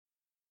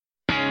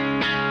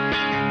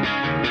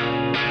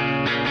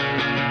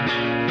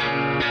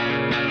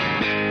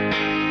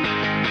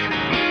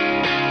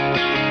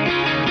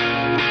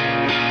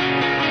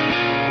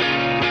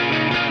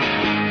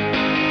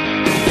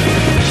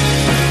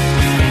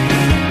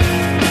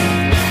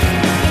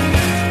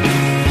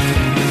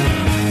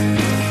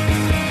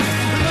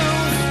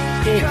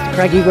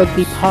Craggy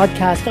Rugby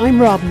Podcast.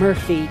 I'm Rob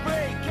Murphy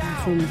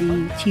from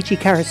the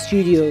TG Carr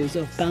studios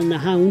of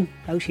Balnahown,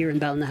 out here in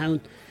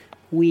Balnahown.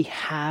 We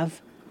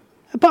have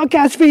a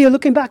podcast for you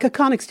looking back at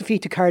Connacht's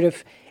defeat to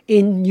Cardiff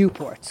in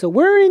Newport. So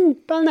we're in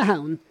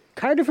Balnahown,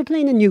 Cardiff are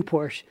playing in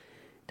Newport.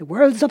 The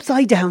world's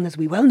upside down, as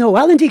we well know.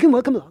 Alan Deacon,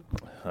 welcome along.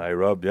 Hi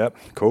Rob, yeah,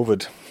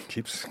 COVID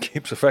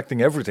keeps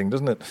affecting everything,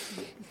 doesn't it?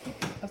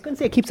 I was going to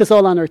say it keeps us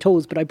all on our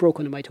toes, but I broke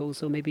one of my toes,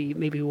 so maybe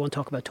we won't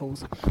talk about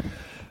toes.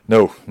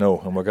 No,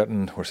 and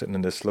we're sitting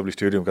in this lovely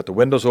studio. We've got the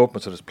windows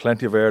open, so there's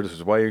plenty of air. This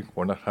is why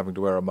we're not having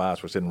to wear a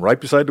mask. We're sitting right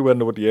beside the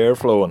window with the air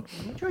flowing.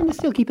 We're trying to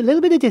still keep a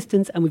little bit of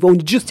distance, and we've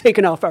only just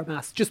taken off our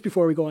masks just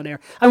before we go on air,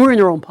 and we're in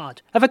our own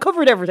pod. Have I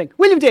covered everything?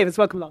 William Davis,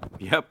 welcome along.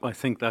 Yep, I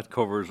think that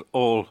covers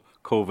all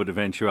COVID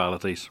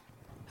eventualities.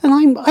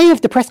 And I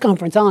have the press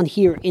conference on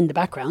here in the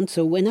background,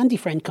 so when Andy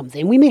Friend comes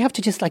in, we may have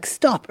to just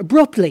stop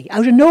abruptly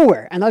out of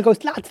nowhere, and I'll go,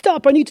 lad,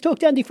 stop, I need to talk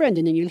to Andy Friend,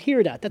 and then you'll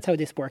hear that. That's how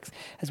this works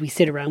as we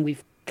sit around.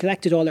 We've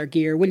collected all our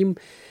gear. William,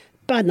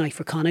 bad night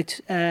for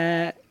Connacht.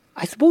 I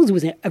suppose it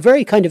was a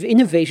very kind of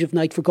innovative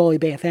night for Galway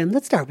Bay FM.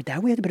 Let's start with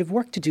that. We had a bit of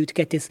work to do to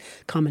get this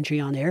commentary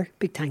on air.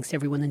 Big thanks to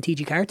everyone in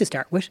TG Carr to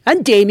start with.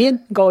 And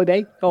Damien, Galway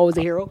Bay, always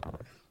a hero.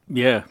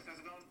 Yeah.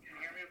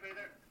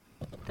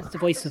 That's the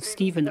voice of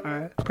Stephen,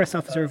 our press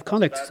officer of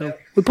Connacht. So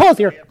we'll pause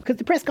here because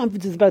the press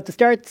conference is about to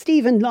start.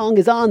 Stephen Long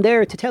is on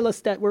there to tell us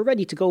that we're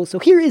ready to go. So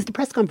here is the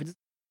press conference.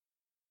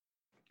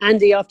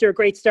 Andy, after a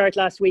great start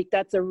last week,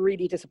 that's a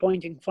really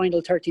disappointing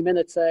final 30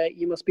 minutes.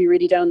 You must be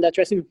really down in that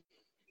dressing room.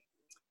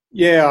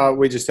 Yeah,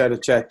 we just had a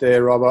chat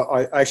there, Rob.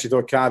 I actually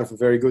thought Cardiff were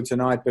very good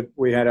tonight, but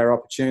we had our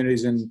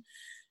opportunities and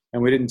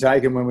we didn't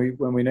take them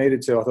when we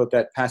needed to. I thought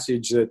that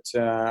passage that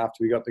after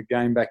we got the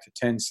game back to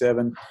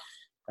 10-7,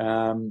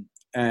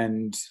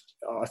 and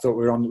I thought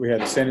we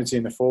had ascendancy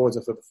in the forwards.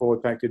 I thought the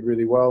forward pack did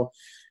really well.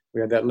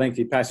 We had that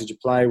lengthy passage of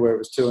play where it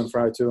was to and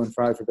fro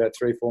for about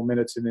 3-4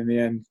 minutes, and in the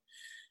end,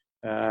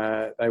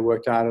 they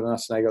worked harder than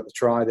us and they got the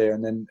try there,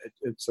 and then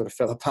it sort of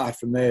fell apart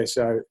from there.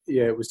 So,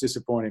 yeah, it was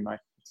disappointing, mate.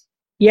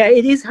 Yeah,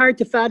 it is hard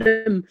to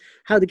fathom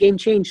how the game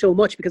changed so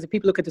much because if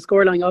people look at the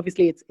scoreline,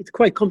 obviously it's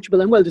quite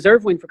comfortable and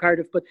well-deserved win for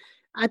Cardiff. But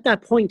at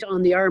that point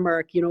on the hour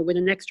mark, with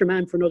an extra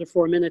man for another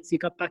 4 minutes, you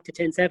got back to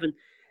 10-7.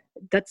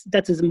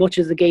 That's as much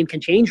as the game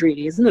can change,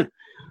 really, isn't it?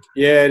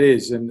 Yeah, it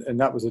is. And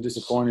that was a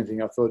disappointing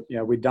thing. I thought,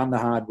 we'd done the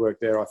hard work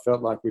there. I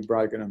felt like we'd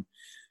broken them.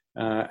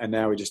 And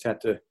now we just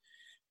had to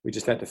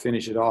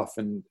finish it off,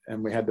 and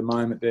we had the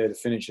moment there to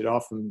finish it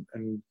off,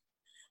 and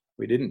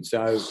we didn't.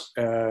 So,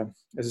 as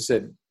I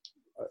said,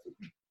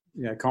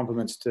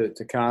 compliments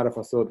to Cardiff.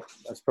 I thought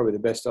that's probably the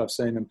best I've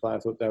seen them play. I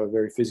thought they were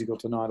very physical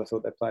tonight. I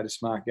thought they played a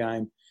smart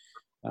game.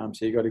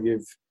 So you got to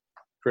give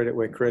credit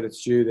where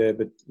credit's due there.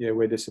 But yeah,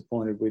 we're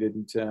disappointed we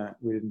didn't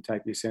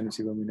take the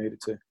ascendancy when we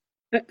needed to.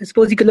 I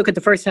suppose you could look at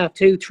the first half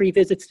too. 3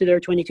 visits to their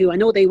 22. I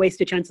know they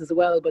wasted chances as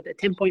well, but a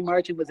 10-point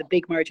margin was a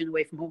big margin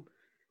away from home.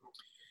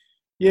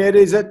 Yeah, it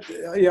is. I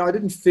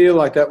didn't feel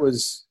like that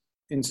was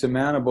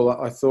insurmountable.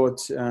 I thought,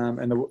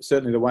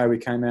 certainly the way we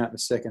came out in the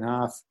second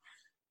half,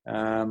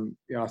 I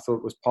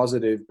thought was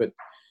positive. But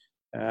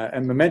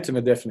and momentum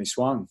had definitely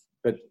swung.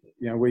 But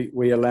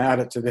we allowed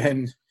it to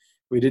then.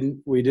 We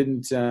didn't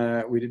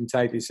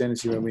take the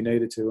ascendancy when we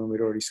needed to, and we'd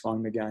already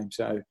swung the game.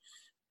 So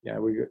yeah,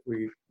 we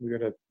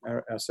got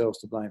ourselves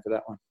to blame for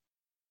that one.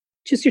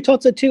 Just your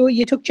thoughts too.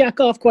 You took Jack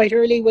off quite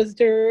early.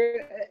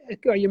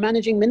 Are you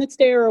managing minutes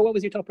there, or what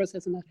was your thought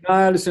process on that?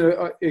 No,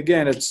 listen.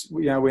 Again, it's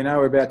we know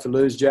we're about to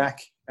lose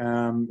Jack.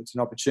 It's an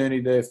opportunity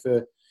there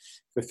for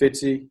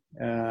Fitzy.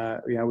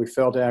 We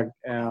felt our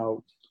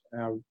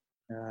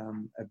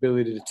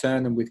ability to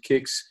turn them with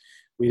kicks.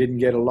 We didn't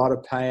get a lot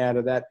of pay out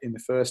of that in the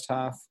first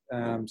half.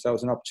 So it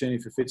was an opportunity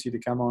for Fitzy to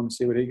come on and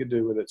see what he could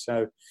do with it.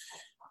 So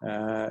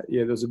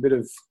there was a bit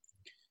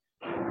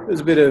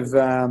of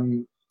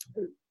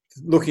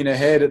looking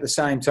ahead at the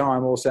same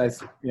time, also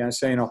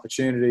seeing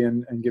opportunity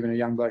and giving a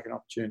young bloke an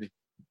opportunity.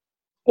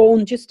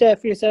 Owen, just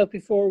for yourself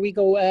before we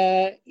go,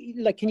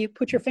 can you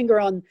put your finger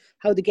on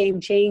how the game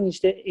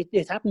changed?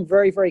 It happened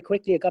very, very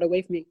quickly. It got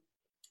away from you.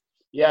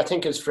 Yeah, I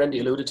think as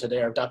Friendy alluded to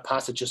there, that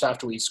passage just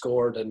after we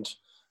scored and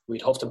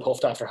we'd huffed and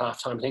puffed after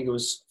half time. I think it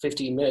was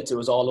 15 minutes. It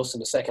was all us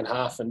in the second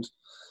half, and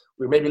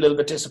we were maybe a little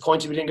bit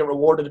disappointed we didn't get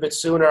rewarded a bit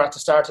sooner at the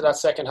start of that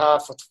second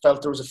half. I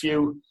felt there was a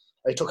few.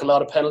 They took a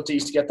lot of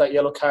penalties to get that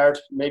yellow card,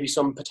 maybe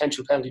some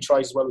potential penalty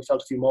tries as well. We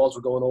felt a few mauls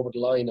were going over the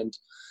line,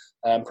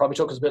 and probably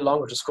took us a bit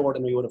longer to score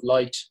than we would have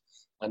liked.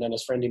 And then,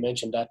 as Friendy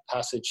mentioned, that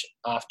passage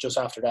just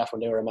after that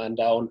when they were a man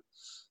down,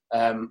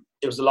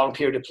 it was a long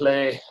period of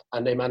play,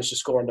 and they managed to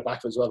score on the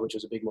back as well, which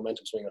was a big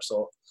momentum swinger.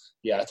 So,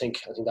 yeah, I think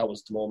that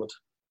was the moment.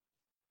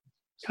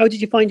 How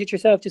did you find it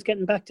yourself, just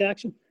getting back to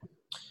action?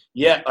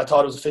 Yeah, I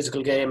thought it was a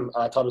physical game.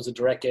 I thought it was a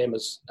direct game.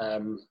 As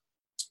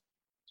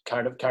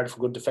Cardiff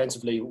were good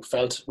defensively.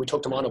 We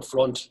took them on up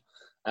front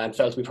and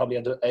felt we probably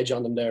had the edge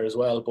on them there as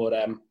well. But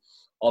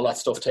all that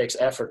stuff takes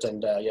effort,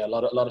 and a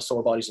lot of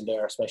sore bodies in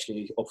there,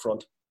 especially up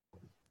front.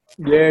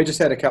 Yeah, just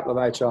had a couple of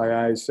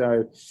HIAs.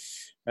 So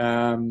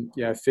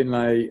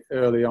Finlay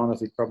early on, I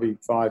think probably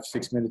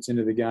 5-6 minutes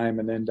into the game,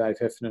 and then Dave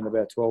Heffernan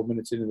about 12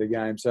 minutes into the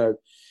game. So,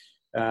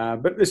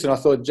 but listen, I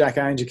thought Jack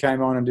Ainger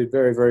came on and did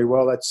very, very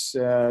well. That's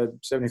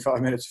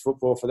 75 minutes of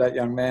football for that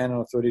young man,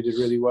 and I thought he did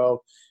really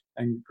well.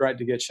 And great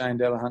to get Shane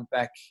Delahunt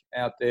back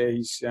out there.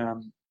 He's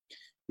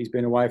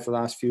been away for the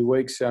last few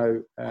weeks,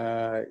 so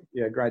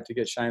great to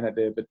get Shane out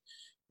there. But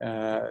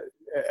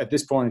at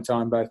this point in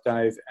time, both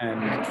Dave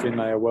and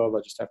Finlay are well.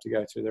 They just have to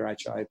go through their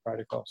HIA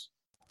protocols.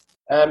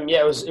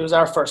 It was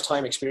our first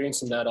time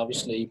experiencing that,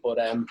 obviously, but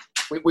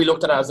we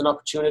looked at it as an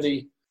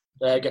opportunity.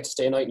 Get to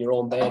stay a night in your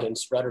own bed and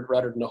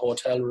rather than a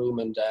hotel room,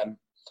 and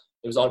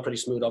it was all pretty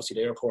smooth. Obviously,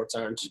 the airports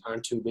aren't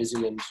too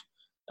busy, and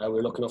we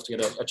were lucky enough to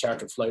get a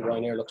chartered flight.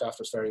 Ryanair looked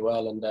after us very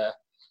well, and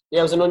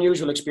it was an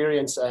unusual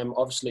experience.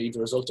 Obviously, the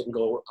result didn't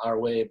go our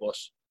way, but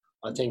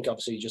I think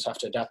obviously you just have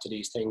to adapt to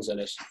these things, and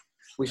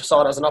we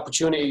saw it as an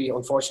opportunity.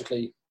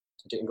 Unfortunately,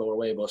 it didn't go our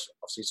way, but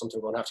obviously something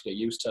we're going to have to get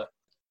used to.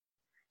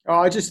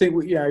 I just think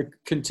we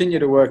continue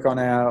to work on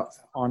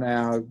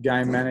our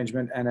game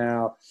management and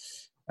our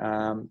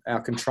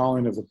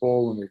controlling of the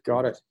ball when we've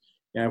got it.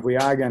 If we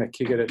are going to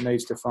kick it, it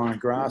needs to find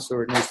grass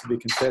or it needs to be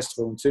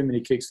contestable. And too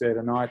many kicks there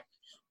tonight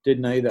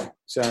didn't either.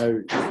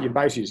 So you're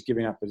basically just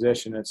giving up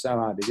possession. It's so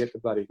hard to get the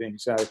bloody thing.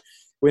 So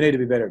we need to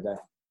be better at that.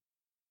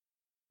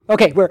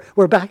 Okay,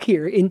 we're back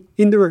here in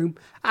the room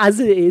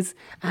as it is.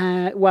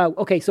 Wow.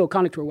 Okay, so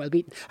Connacht were well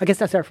beaten. I guess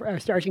that's our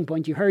starting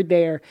point. You heard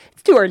there.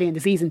 It's too early in the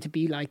season to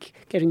be like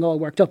getting all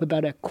worked up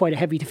about quite a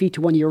heavy defeat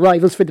to one of your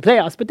rivals for the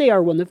playoffs, but they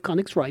are one of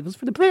Connacht's rivals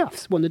for the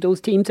playoffs. One of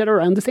those teams that are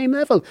around the same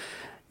level.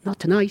 Not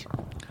tonight.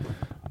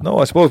 No,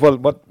 I suppose. Well,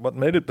 what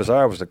made it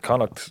bizarre was that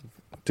Connacht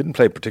didn't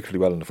play particularly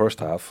well in the first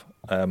half,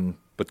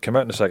 but came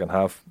out in the second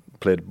half,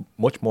 played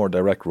much more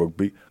direct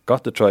rugby,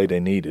 got the try they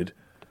needed,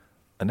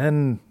 and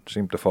then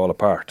seemed to fall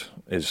apart,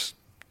 is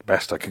the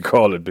best I could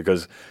call it,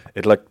 because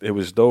it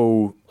was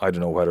though, I don't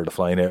know whether the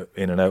flying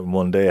in and out in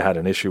one day had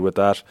an issue with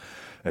that.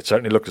 It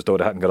certainly looked as though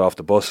they hadn't got off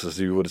the bus, as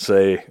you would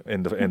say,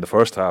 in the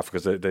first half,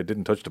 because they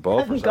didn't touch the ball.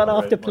 Hadn't got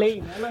off the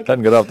plane.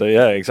 Hadn't got off the,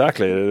 yeah,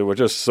 exactly. They were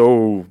just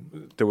so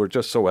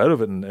out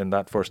of it in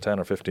that first 10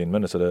 or 15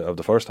 minutes of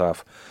the first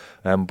half.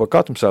 But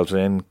got themselves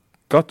in,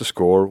 got the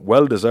score,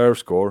 well-deserved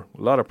score,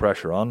 a lot of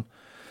pressure on.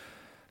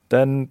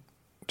 Then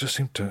just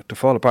seemed to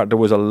fall apart. There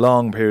was a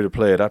long period of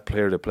play. That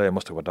period of play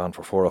must have went on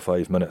for 4 or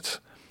 5 minutes.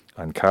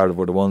 And Cardiff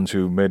were the ones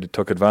who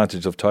took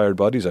advantage of tired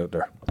bodies out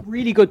there.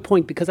 Really good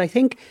point, because I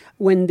think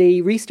when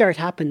the restart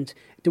happened,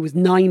 there was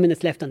 9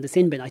 minutes left on the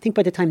sin bin. I think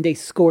by the time they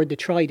scored the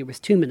try, there was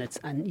 2 minutes.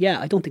 And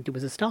I don't think there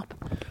was a stop.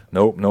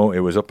 No,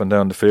 it was up and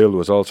down the field. There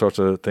was all sorts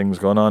of things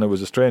going on. It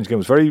was a strange game.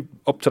 It was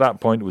up to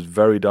that point, it was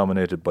very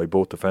dominated by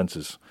both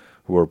defences,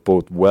 who were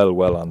both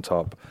well on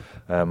top.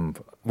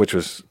 Which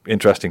was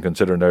interesting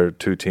considering they're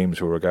two teams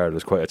who were regarded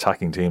as quite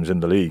attacking teams in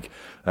the league.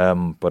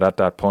 But at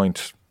that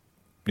point,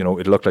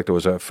 it looked like there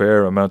was a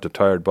fair amount of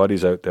tired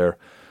bodies out there.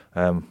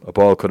 A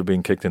ball could have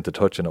been kicked into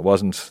touch and it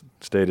wasn't,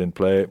 stayed in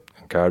play.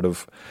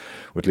 Cardiff,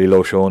 with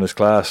Lilo showing his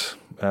class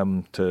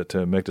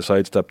to make the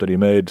sidestep that he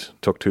made,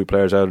 took 2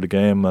 players out of the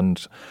game,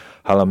 and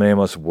Hallam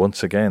Amos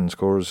once again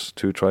scores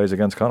 2 tries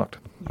against Connacht.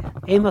 Yeah,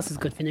 Amos is a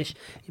good finish.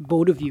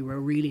 Both of you were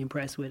really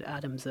impressed with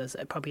Adams as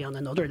probably on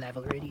another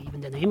level, really,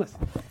 even than Amos.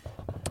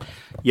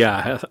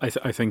 Yeah,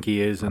 I think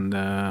he is, and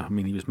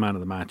he was man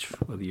of the match,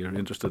 whether you're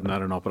interested in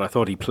that or not. But I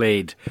thought he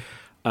played.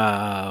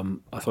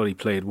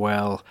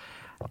 Well.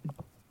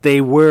 They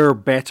were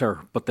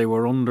better, but they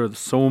were under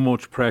so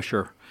much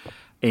pressure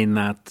in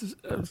that.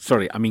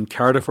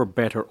 Cardiff were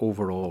better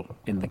overall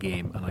in the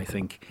game, and I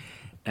think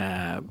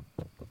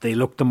they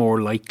looked the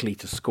more likely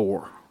to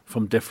score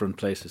from different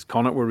places.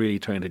 Connacht were really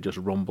trying to just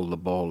rumble the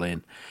ball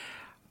in.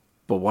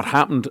 But what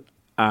happened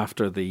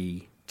after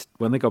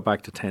when they got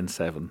back to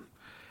 10-7,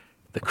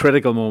 the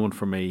critical moment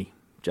for me,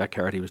 Jack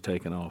Carty was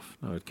taken off.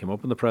 Now, it came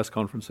up in the press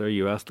conference there.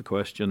 You asked the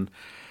question.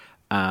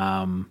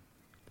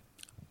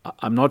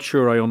 I'm not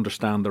sure I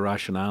understand the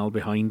rationale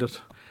behind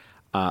it.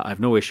 I've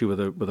no issue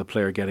with a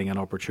player getting an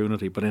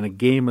opportunity, but in a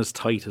game as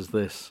tight as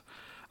this,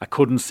 I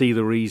couldn't see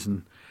the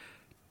reason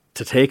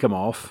to take him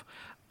off.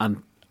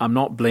 And I'm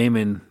not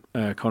blaming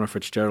Conor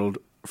Fitzgerald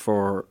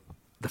for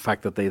the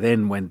fact that they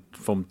then went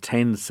from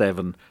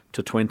 10-7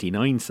 to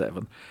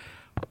 29-7.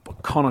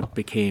 But Connacht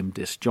became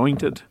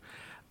disjointed,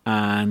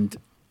 and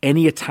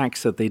any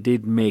attacks that they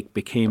did make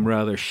became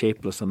rather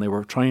shapeless, and they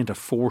were trying to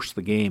force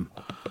the game.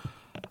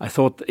 I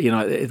thought,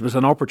 it was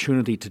an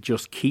opportunity to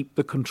just keep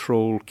the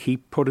control,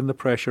 keep putting the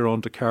pressure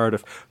onto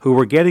Cardiff, who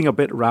were getting a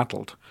bit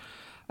rattled.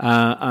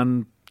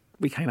 And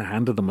we kind of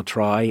handed them a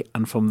try,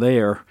 and from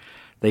there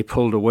they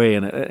pulled away.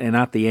 And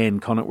at the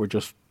end, Connacht were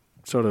just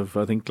sort of,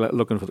 I think,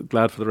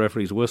 glad for the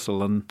referee's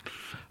whistle, and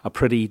a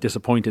pretty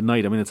disappointed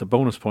night. It's a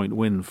bonus point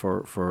win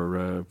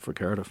for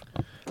Cardiff.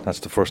 That's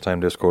the first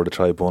time they scored a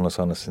try bonus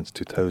on us since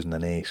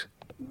 2008.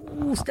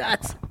 Ooh,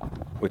 stats.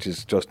 Which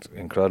is just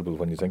incredible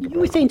when you think about it. You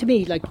were saying to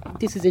me,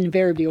 this is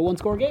invariably a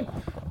one-score game.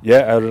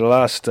 Yeah, out of the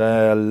last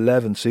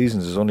 11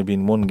 seasons, there's only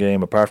been one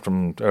game, apart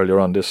from earlier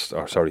on this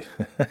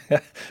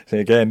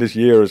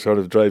year is sort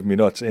of driving me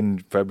nuts. In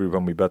February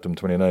when we bet them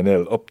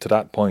 29-0, up to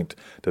that point,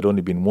 there'd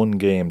only been one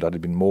game that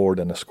had been more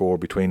than a score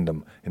between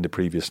them in the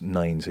previous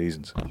 9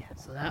 seasons. Yeah,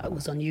 so that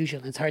was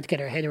unusual. It's hard to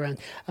get our head around.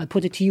 I'll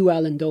put it to you,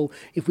 Alan, though.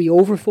 If we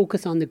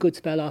over-focus on the good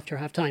spell after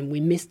half-time, we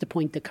missed the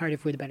point that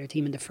Cardiff were the better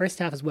team in the first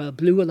half as well,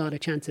 blew a lot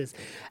of chances,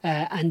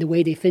 and the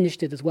way they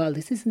finished it as well.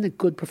 This isn't a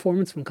good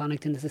performance from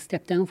Connacht. It's a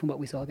step down from what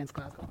we saw against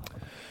Glasgow.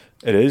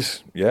 It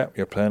is, yeah.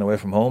 You're playing away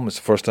from home. It's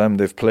the first time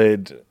they've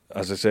played.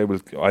 As I say,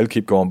 I'll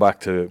keep going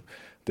back to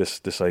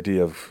this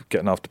idea of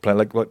getting off the plane.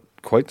 Like, what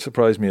quite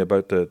surprised me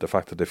about the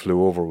fact that they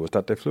flew over was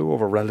that they flew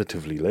over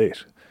relatively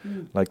late.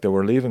 Like, they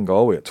were leaving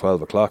Galway at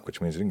 12 o'clock, which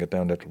means they didn't get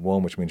down there till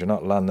 1, which means you're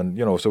not landing.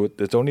 So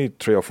it's only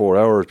 3 or 4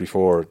 hours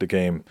before the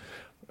game.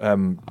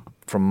 From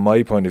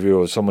my point of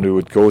view, as someone who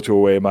would go to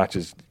away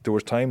matches, there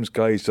was times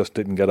guys just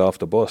didn't get off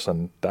the bus,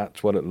 and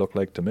that's what it looked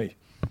like to me.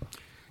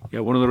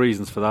 Yeah, one of the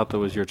reasons for that,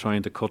 though, is you're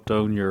trying to cut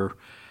down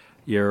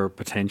your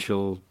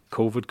potential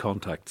COVID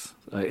contacts.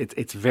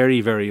 It's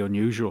very, very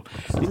unusual.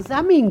 So does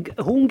that mean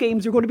home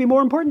games are going to be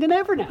more important than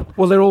ever now?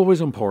 Well, they're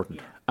always important.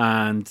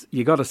 And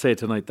you got to say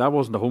tonight, that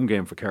wasn't a home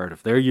game for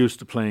Cardiff. They're used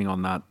to playing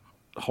on that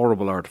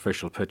horrible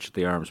artificial pitch at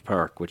the Arms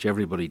Park, which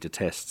everybody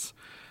detests.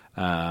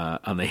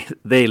 And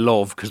they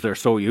love because they're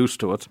so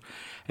used to it.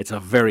 It's a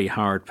very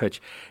hard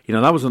pitch.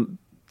 That was a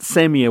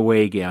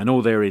semi-away game. I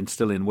know they're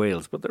still in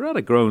Wales, but they're at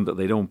a ground that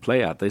they don't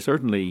play at. They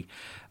certainly,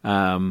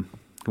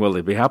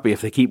 they'd be happy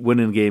if they keep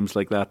winning games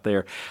like that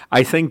there.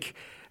 I think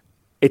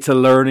it's a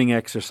learning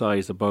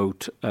exercise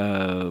about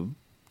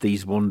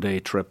these one-day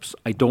trips.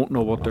 I don't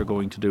know what they're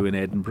going to do in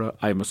Edinburgh.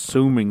 I'm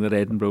assuming that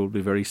Edinburgh will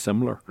be very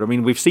similar. I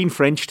mean, we've seen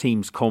French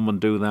teams come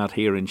and do that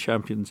here in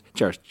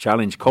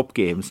Challenge Cup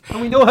games.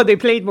 And we know how they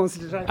played most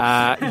of the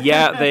time.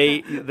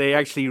 They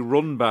actually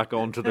run back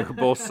onto their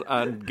bus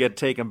and get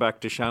taken back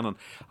to Shannon.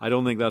 I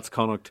don't think that's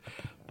Connacht,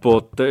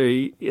 but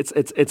they'll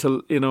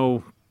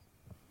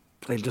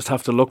just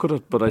have to look at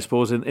it. But I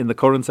suppose in the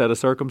current set of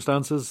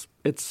circumstances,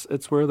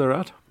 it's where they're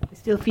at. I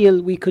still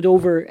feel we could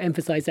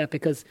overemphasise that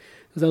because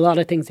there's a lot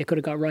of things they could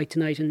have got right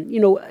tonight. And,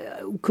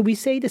 could we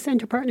say the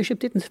centre partnership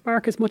didn't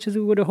spark as much as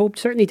we would have hoped?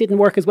 Certainly didn't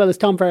work as well as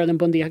Tom Farrell and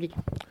Bundy Haggy.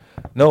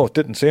 No, it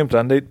didn't seem to.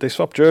 And they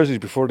swapped jerseys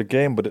before the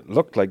game, but it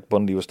looked like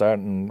Bundy was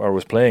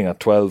was playing at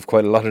 12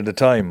 quite a lot of the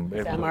time.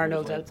 Sam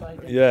Arnold's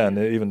outside. Yeah, and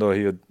even though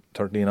he had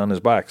 13 on his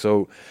back.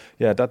 So,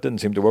 yeah, that didn't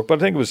seem to work. But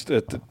I think it was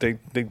they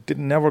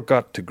never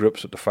got to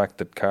grips with the fact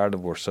that Cardiff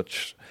were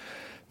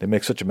they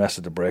make such a mess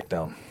of the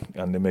breakdown,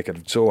 and they make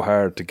it so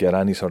hard to get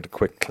any sort of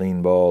quick,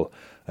 clean ball.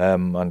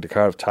 And the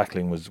Cardiff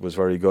tackling was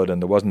very good,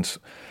 and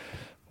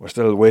we're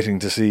still waiting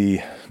to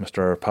see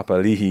Mr.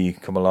 Papali'i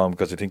come along,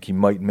 because I think he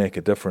might make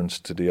a difference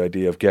to the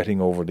idea of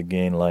getting over the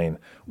gain line.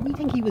 We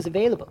think he was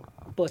available,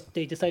 but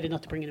they decided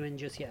not to bring him in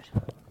just yet.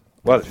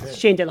 Well,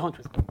 Shane Delahunt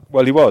was.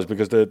 Well, he was,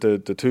 because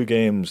the two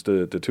games,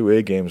 the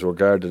 2A games, were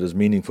regarded as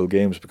meaningful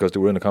games because they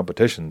were in a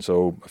competition.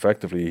 So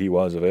effectively, he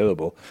was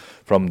available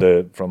from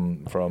the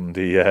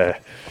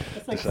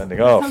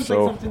sending off. Sounds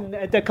so like something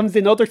that comes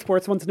in other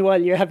sports once in a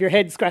while. You have your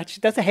head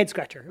scratched. That's a head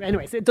scratcher.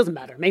 Anyways, it doesn't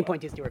matter. Main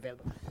point is you're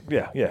available.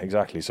 yeah,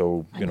 exactly.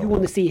 So you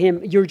want to see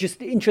him. You're just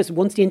interested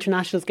once the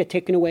internationals get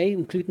taken away,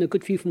 including a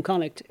good few from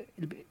Connacht.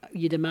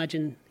 You'd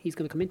imagine he's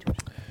going to come into it.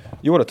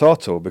 You would have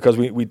thought so, because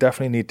we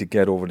definitely need to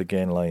get over the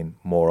gain line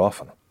more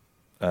often.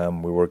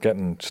 We were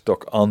getting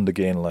stuck on the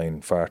gain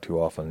line far too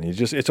often.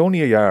 It's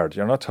only a yard.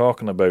 You're not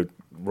talking about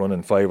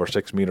running 5 or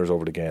 6 metres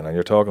over the gain line.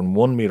 You're talking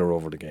 1 metre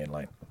over the gain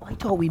line. I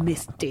thought we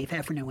missed Dave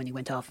Heffernan when he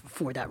went off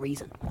for that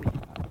reason.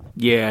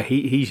 Yeah,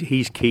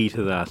 he's key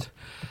to that.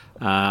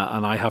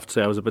 And I have to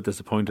say I was a bit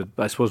disappointed.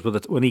 I suppose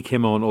when he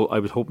came on, I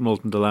was hoping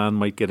Ultan Dillane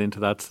might get into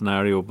that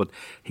scenario, but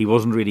he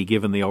wasn't really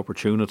given the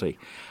opportunity.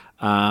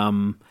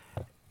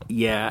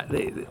 Yeah,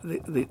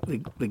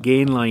 the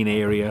gain line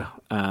area,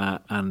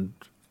 and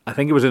I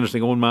think it was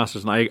interesting. Owen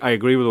Masterson, I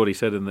agree with what he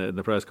said in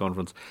the press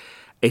conference.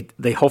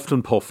 They huffed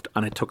and puffed,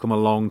 and it took them a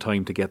long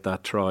time to get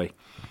that try.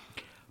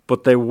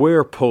 But they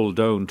were pulled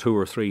down 2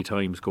 or 3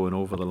 times going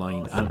over the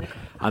line,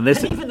 and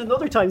this even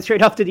another time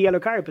straight after the yellow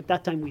card. But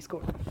that time we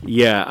scored.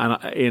 Yeah,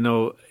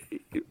 and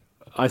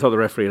I thought the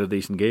referee had a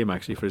decent game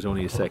actually for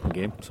only his second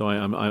game, so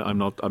I'm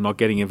not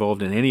getting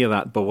involved in any of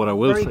that. But what I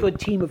will say, very good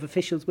team of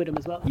officials with him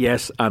as well.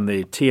 Yes, and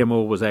the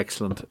TMO was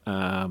excellent,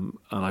 and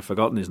I've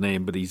forgotten his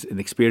name, but he's an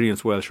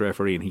experienced Welsh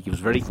referee, and he was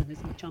very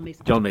John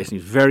Mason.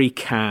 He was very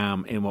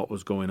calm in what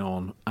was going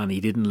on, and he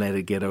didn't let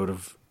it get out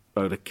of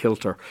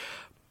kilter.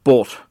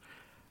 But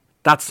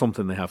that's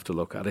something they have to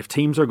look at. If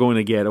teams are going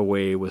to get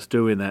away with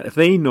doing that, if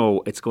they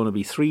know it's going to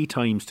be 3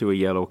 times to a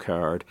yellow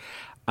card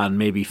and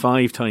maybe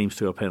 5 times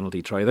to a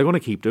penalty try, they're going to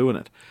keep doing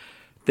it.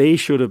 They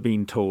should have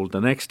been told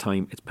the next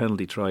time it's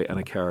penalty try and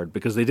a card,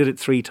 because they did it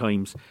 3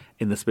 times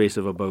in the space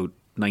of about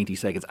 90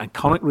 seconds. And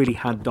Connacht really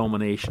had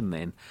domination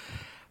then.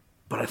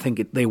 But I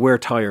think they were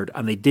tired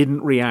and they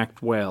didn't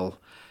react well.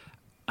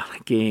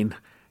 And again,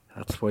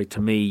 That's why, to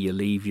me, you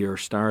leave your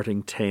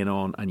starting 10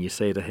 on and you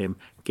say to him,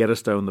 get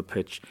us down the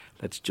pitch.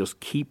 Let's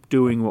just keep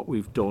doing what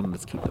we've done.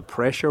 Let's keep the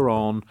pressure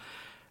on.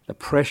 The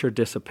pressure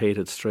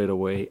dissipated straight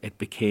away. It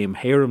became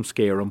hear 'em,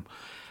 scare 'em.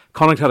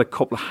 Connacht had a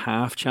couple of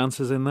half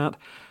chances in that,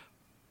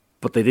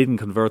 but they didn't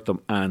convert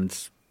them. And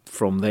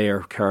from there,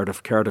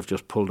 Cardiff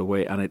just pulled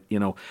away. And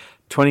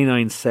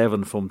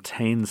 29-7 from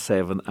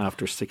 10-7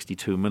 after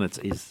 62 minutes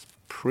is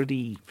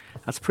pretty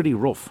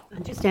rough.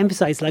 And just to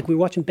emphasise, like, we were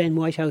watching Ben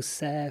Whitehouse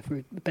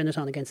for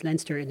Benetton against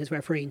Leinster in his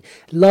refereeing.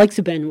 Likes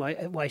of Ben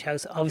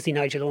Whitehouse, obviously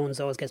Nigel Owens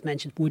always gets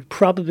mentioned, would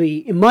probably,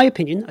 in my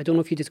opinion, I don't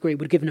know if you disagree,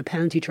 would have given a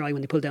penalty try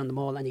when they pulled down the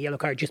maul and a yellow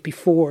card just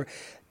before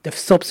the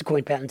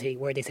subsequent penalty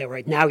where they say,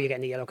 right, now you're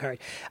getting a yellow card.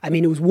 I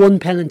mean, it was one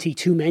penalty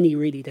too many,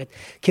 really, that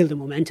killed the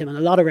momentum. And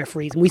a lot of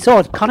referees, and we saw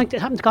it happened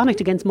to Connacht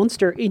against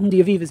Munster in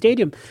the Aviva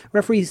Stadium.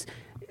 Referees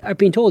are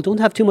being told,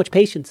 don't have too much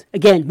patience.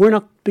 Again, we're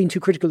not being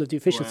too critical of the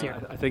officials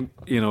here. I think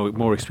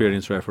more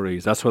experienced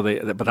referees. That's why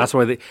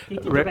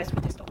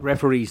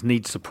referees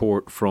need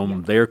support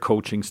from their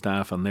coaching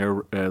staff and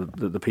their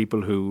the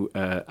people who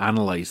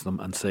analyse them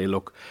and say,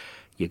 look,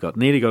 you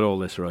nearly got all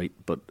this right,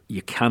 but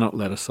you cannot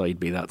let a side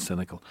be that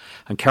cynical.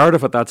 And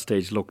Cardiff at that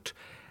stage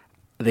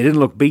they didn't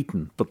look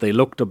beaten, but they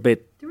looked a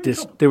bit.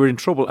 They were in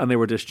trouble and they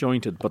were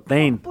disjointed. But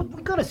then, but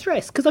we got to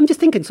stress, because I'm just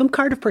thinking, some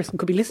Cardiff person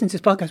could be listening to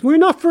this podcast. We're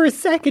not for a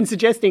second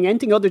suggesting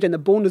anything other than a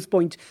bonus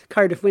point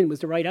Cardiff win was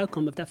the right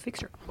outcome of that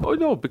fixture. Oh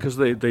no, because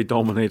they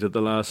dominated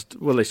the last.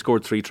 Well, they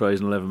scored 3 tries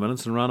in 11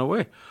 minutes and ran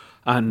away.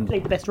 And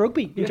played the best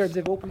rugby in terms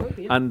of open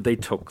rugby. Yeah. And they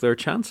took their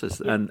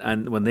chances. Yeah.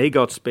 And when they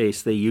got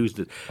space, they used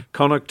it.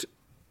 Connacht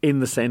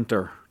in the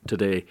centre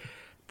today,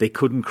 they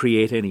couldn't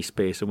create any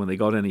space, and when they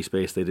got any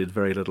space, they did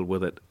very little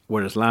with it.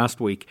 Whereas last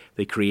week,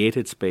 they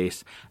created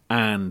space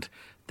and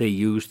they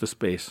used the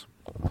space.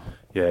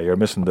 Yeah, you're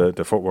missing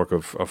the footwork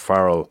of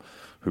Farrell,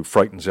 who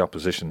frightens the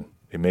opposition.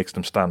 He makes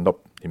them stand up.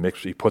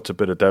 He puts a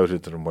bit of doubt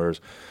into them, whereas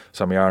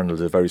Sammy Arnold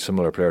is a very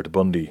similar player to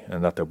Bundy,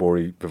 and that they're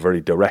very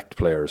direct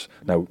players.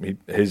 Now,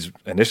 his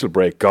initial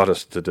break got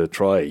us to the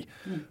try,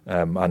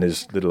 and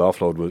his little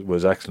offload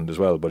was excellent as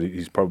well, but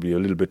he's probably a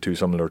little bit too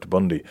similar to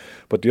Bundy.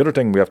 But the other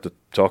thing we have to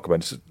talk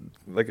about is,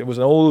 like, it was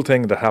an old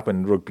thing that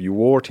happened in rugby. You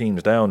wore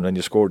teams down and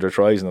you scored their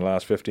tries in the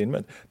last 15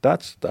 minutes.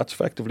 That's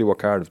effectively what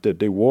Cardiff did.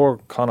 They wore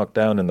Connacht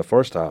down in the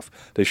first half.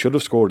 They should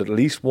have scored at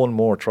least one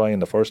more try in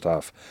the first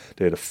half.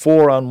 They had a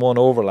 4-on-1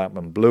 overlap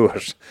and blew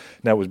it.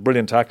 Now, it was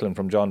brilliant tackling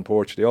from John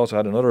Porch. They also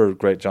had another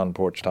great John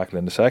Porch tackle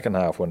in the second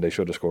half when they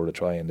should have scored a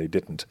try and they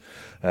didn't,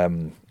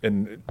 in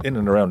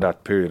and around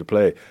that period of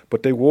play.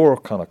 But they wore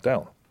Connacht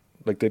down.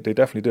 Like, they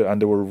definitely did,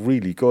 and they were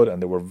really good,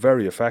 and they were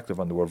very effective,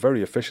 and they were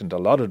very efficient a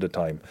lot of the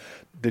time.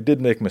 They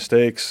did make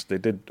mistakes, they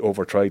did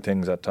over-try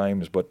things at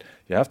times, but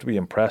you have to be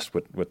impressed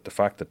with the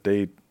fact that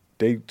they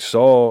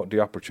saw the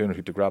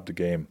opportunity to grab the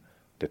game,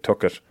 they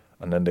took it,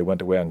 and then they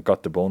went away and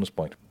got the bonus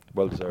point.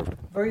 Well deserved.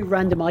 Very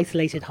random,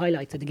 isolated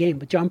highlights of the game,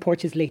 but John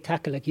Porch's late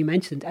tackle, like you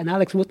mentioned, and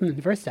Alex Wootton in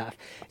the first half.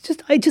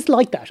 I just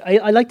like that.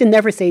 I like the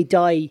never say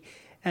die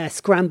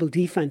scramble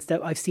defence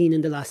that I've seen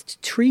in the last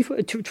 3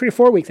 or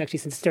 4 weeks, actually,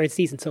 since the start of the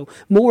season. So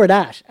more of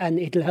that, and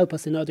it'll help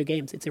us in other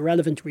games. It's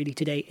irrelevant really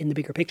today in the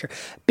bigger picture.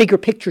 Bigger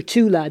picture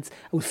too, lads.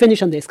 We'll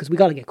finish on this because we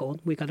got to get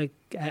going. We got to.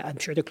 I'm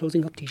sure they're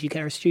closing up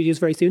TG4 studios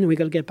very soon, and we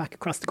got to get back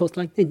across the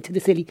coastline into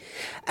the city.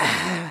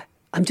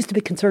 I'm just a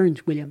bit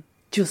concerned, William,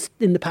 just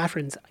in the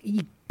patterns.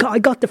 I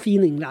got the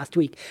feeling last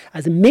week,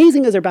 as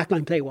amazing as our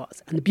backline play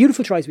was, and the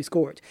beautiful tries we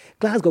scored,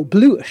 Glasgow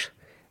blew it.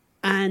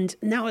 And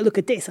now I look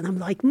at this and I'm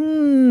like,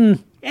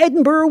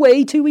 Edinburgh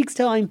away 2 weeks'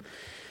 time.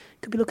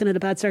 Could be looking at a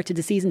bad start to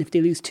the season if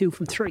they lose 2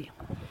 from 3.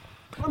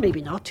 Or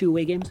maybe not, 2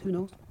 away games, who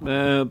knows?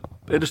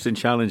 Interesting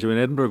challenge. I mean,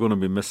 Edinburgh are going to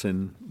be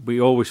missing.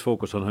 We always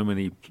focus on how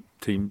many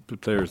team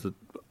players that,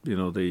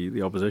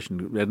 the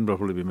opposition. Edinburgh will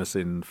probably be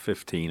missing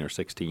 15 or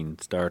 16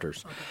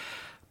 starters. Okay.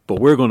 But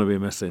we're going to be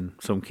missing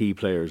some key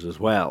players as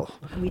well.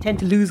 And we tend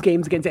to lose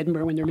games against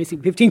Edinburgh when they're missing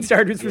 15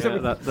 starters for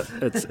some reason.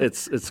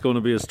 It's going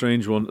to be a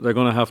strange one. They're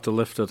going to have to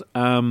lift it.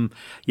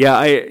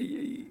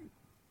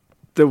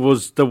 There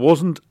was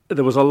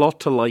a lot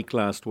to like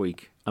last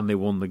week, and they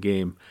won the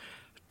game.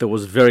 There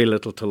was very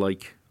little to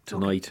like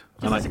tonight.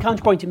 Okay. Just as a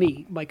counterpoint to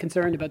me, my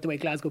concern about the way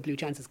Glasgow blew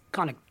chances,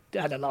 Connacht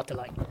had a lot to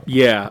like.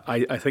 Yeah,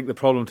 I think the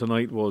problem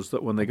tonight was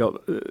that when they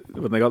got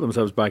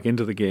themselves back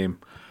into the game,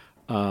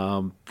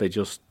 they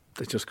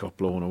just got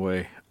blown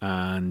away,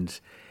 and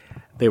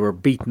they were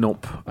beaten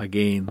up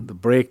again. The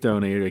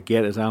breakdown area,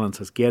 as Alan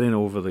says, getting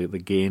over the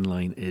gain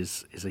line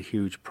is a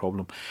huge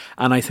problem.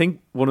 And I think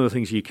one of the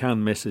things you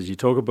can miss is you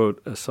talk about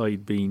a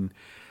side being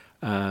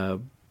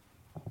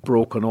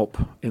broken up.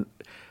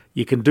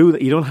 You can do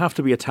that. You don't have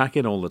to be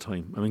attacking all the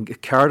time. I mean,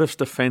 Cardiff's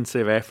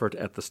defensive effort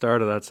at the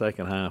start of that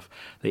second half,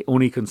 they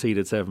only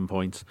conceded 7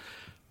 points.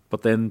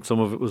 But then some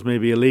of it was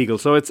maybe illegal.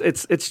 So it's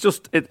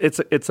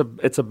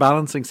a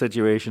balancing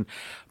situation.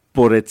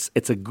 But it's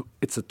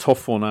a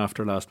tough one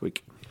after last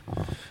week.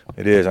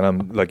 It is, and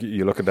I'm like,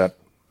 you look at that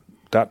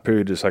that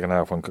period of the second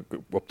half, when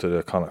up to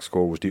the Connacht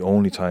score, was the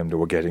only time they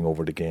were getting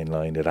over the gain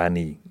line at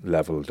any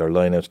level. Their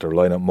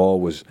line-out maul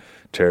was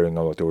tearing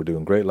out. They were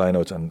doing great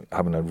line-outs and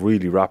having a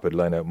really rapid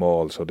line-out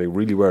maul, so they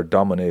really were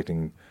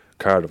dominating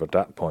Cardiff at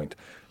that point.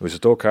 It was as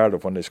though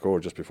Cardiff, when they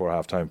scored just before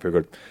half-time,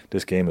 figured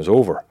this game is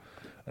over.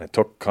 And it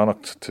took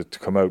Connacht to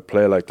come out,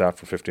 play like that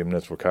for 15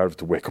 minutes for Cardiff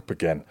to wake up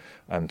again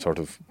and sort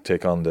of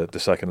take on the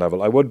second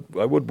level. I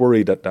would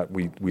worry that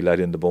we let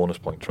in the bonus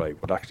point try.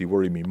 It would actually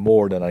worry me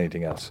more than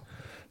anything else,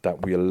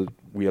 that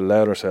we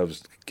allowed ourselves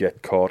to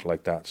get caught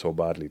like that so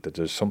badly, that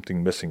there's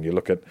something missing. You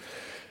look at...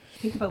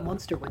 Think about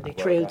Munster when they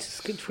trailed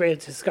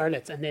to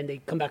Scarlets and then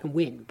they come back and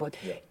win, but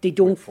they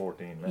don't.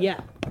 14,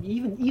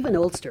 even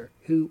Ulster,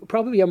 who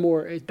probably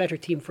are a better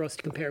team for us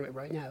to compare with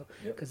right now,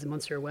 because the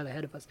Munster are well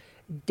ahead of us.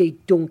 They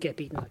don't get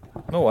beaten like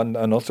that. No, and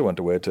Ulster went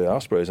away to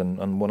Ospreys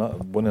and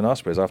won in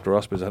Ospreys after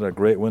Ospreys had a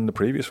great win the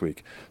previous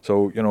week.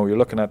 So you're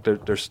looking at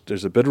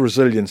there's a bit of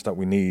resilience that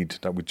we need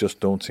that we just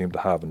don't seem to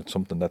have, and it's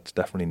something that's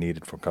definitely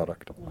needed for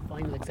Connacht. One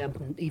final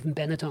example, even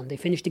Benetton, they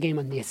finished the game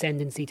on the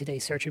ascendancy today,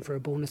 searching for a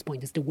bonus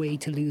point. It's the way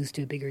to lose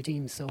to bigger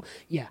teams. So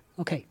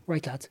okay,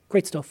 right lads,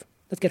 great stuff.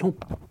 Let's get home.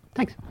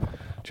 Thanks.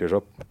 Cheers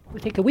up.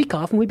 We'll take a week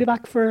off and we'll be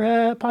back for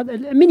a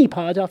mini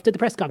pod after the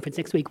press conference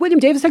next week. William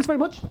Davis, thanks very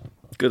much.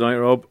 Good night,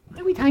 Rob.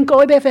 And we thank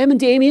OIB-FM and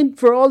Damien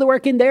for all the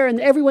work in there, and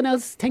everyone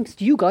else. Thanks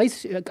to you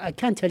guys. I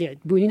can't tell you,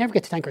 we never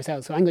get to thank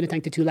ourselves, so I'm going to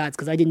thank the two lads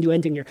because I didn't do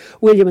anything here.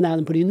 William and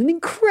Alan put in an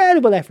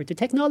incredible effort. The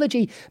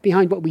technology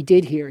behind what we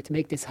did here to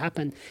make this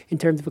happen in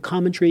terms of a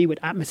commentary with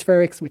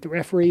atmospherics, with the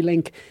referee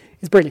link,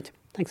 is brilliant.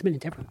 Thanks a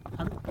million to everyone.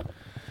 Alan?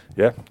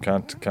 Yeah,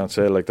 can't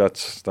say like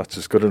that's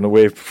as good an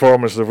away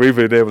performance as we've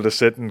been able to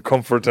sit in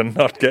comfort and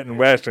not getting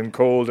wet and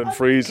cold and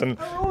freezing.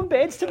 Our own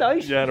beds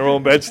tonight. Yeah, in our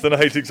own beds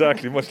tonight,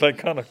 exactly, much like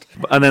Connacht.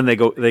 And then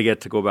they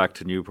get to go back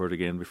to Newport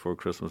again before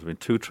Christmas. I mean,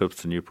 2 trips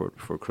to Newport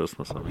before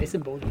Christmas. I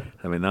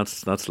mean,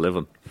 that's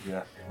living.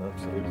 Yeah,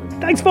 absolutely.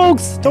 Thanks,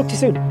 folks. Talk to you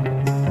soon.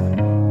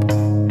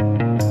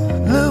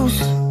 Loose,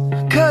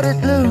 cut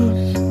it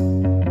loose.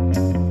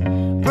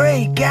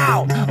 Break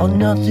out or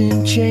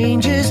nothing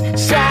changes.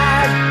 Side